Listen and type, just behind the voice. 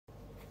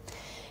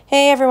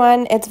Hey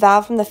everyone, it's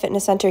Val from the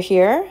Fitness Center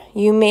here.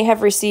 You may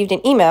have received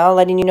an email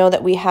letting you know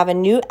that we have a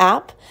new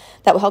app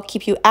that will help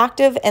keep you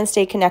active and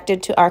stay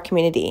connected to our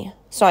community.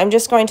 So I'm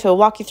just going to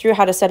walk you through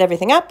how to set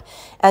everything up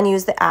and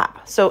use the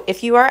app. So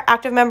if you are an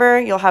active member,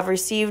 you'll have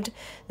received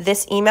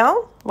this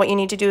email. What you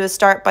need to do is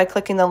start by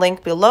clicking the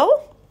link below.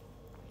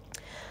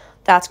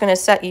 That's going to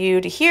set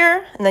you to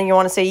here, and then you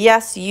want to say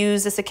yes,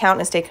 use this account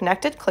and stay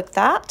connected. Click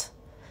that.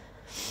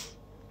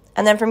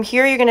 And then from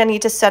here, you're going to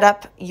need to set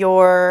up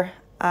your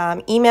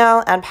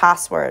email and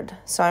password.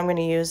 So I'm going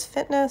to use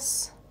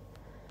fitness,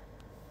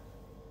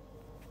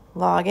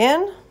 log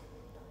in,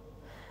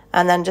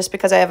 and then just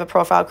because I have a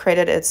profile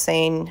created, it's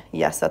saying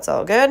yes, that's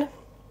all good.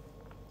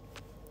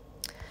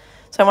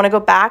 So I want to go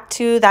back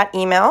to that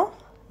email.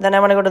 Then I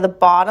want to go to the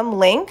bottom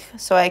link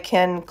so I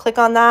can click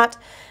on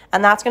that,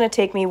 and that's going to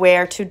take me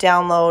where to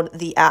download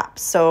the app.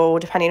 So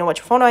depending on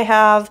which phone I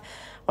have,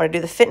 I want to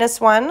do the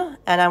fitness one,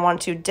 and I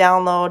want to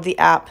download the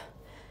app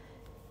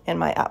in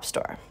my app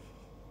store.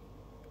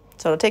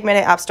 So it'll take me to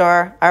the App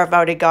Store. I've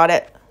already got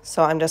it.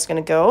 So I'm just going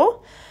to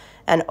go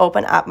and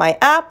open up my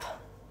app.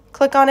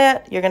 Click on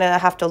it. You're going to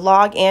have to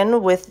log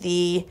in with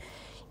the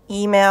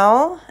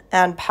email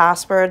and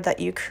password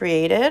that you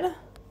created.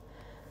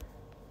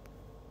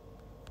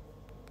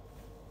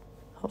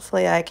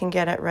 Hopefully I can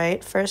get it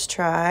right first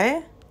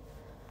try.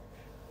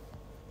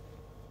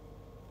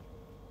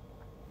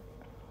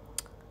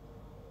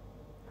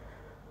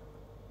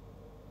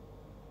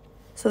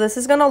 So this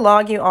is going to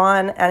log you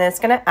on, and it's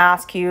going to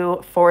ask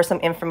you for some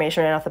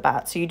information right off the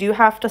bat. So you do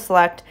have to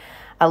select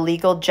a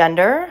legal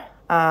gender,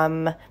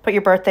 put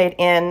your birth date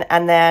in,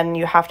 and then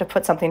you have to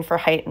put something for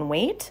height and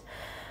weight.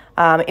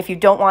 If you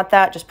don't want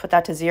that, just put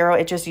that to 0.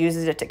 It just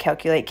uses it to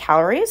calculate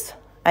calories.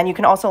 And you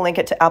can also link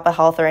it to Alpha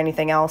Health or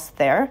anything else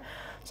there.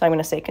 So I'm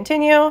going to say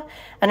continue.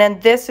 And then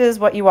this is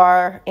what you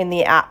are in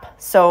the app.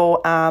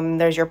 So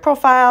there's your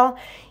profile.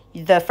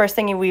 The first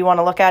thing we want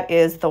to look at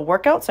is the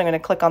workouts. So I'm going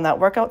to click on that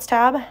workouts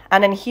tab.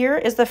 And then here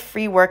is the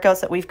free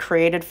workouts that we've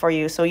created for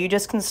you. So you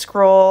just can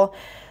scroll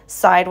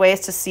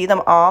sideways to see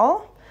them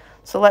all.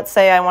 So let's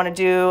say I want to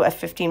do a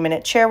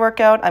 15-minute chair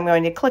workout. I'm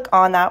going to click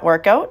on that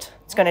workout.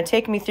 It's going to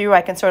take me through.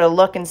 I can sort of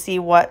look and see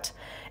what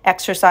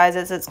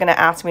exercises it's going to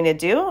ask me to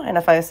do. And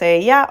if I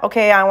say, yeah,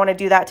 okay, I want to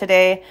do that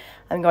today,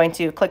 I'm going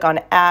to click on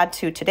add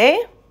to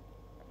today.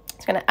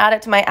 It's going to add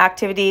it to my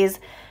activities.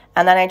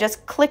 And then I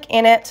just click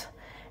in it.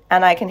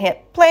 And I can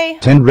hit play,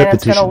 10 repetitions. And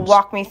it's going to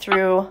walk me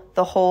through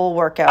the whole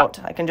workout.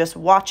 I can just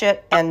watch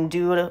it and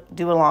do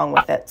along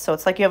with it. So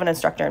it's like you have an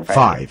instructor in front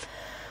of you. 5,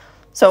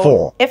 So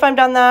 4, if I'm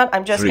done that,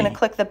 I'm just 3. going to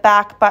click the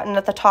back button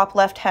at the top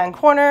left-hand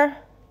corner,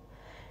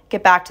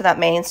 get back to that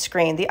main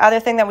screen. The other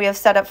thing that we have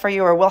set up for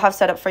you, or will have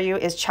set up for you,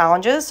 is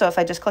challenges. So if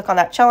I just click on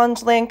that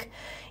challenge link,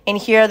 in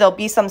here there'll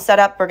be some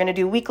setup. We're going to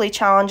do weekly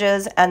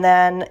challenges, and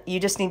then you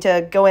just need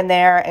to go in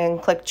there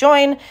and click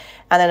join,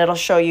 and then it'll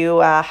show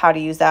you how to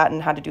use that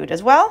and how to do it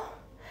as well.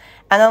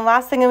 And then the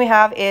last thing that we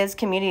have is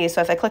community. So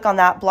if I click on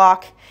that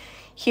block,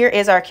 here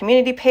is our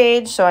community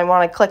page. So I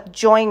want to click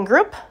join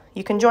group.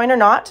 You can join or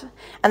not.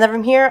 And then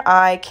from here,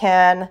 I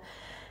can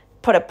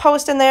put a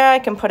post in there. I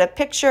can put a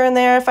picture in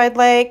there if I'd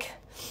like.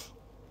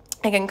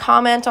 I can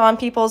comment on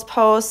people's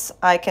posts.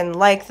 I can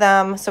like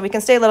them. So we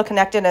can stay a little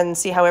connected and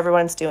see how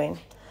everyone's doing.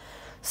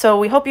 So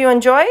we hope you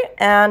enjoy,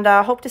 and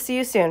hope to see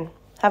you soon.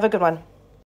 Have a good one.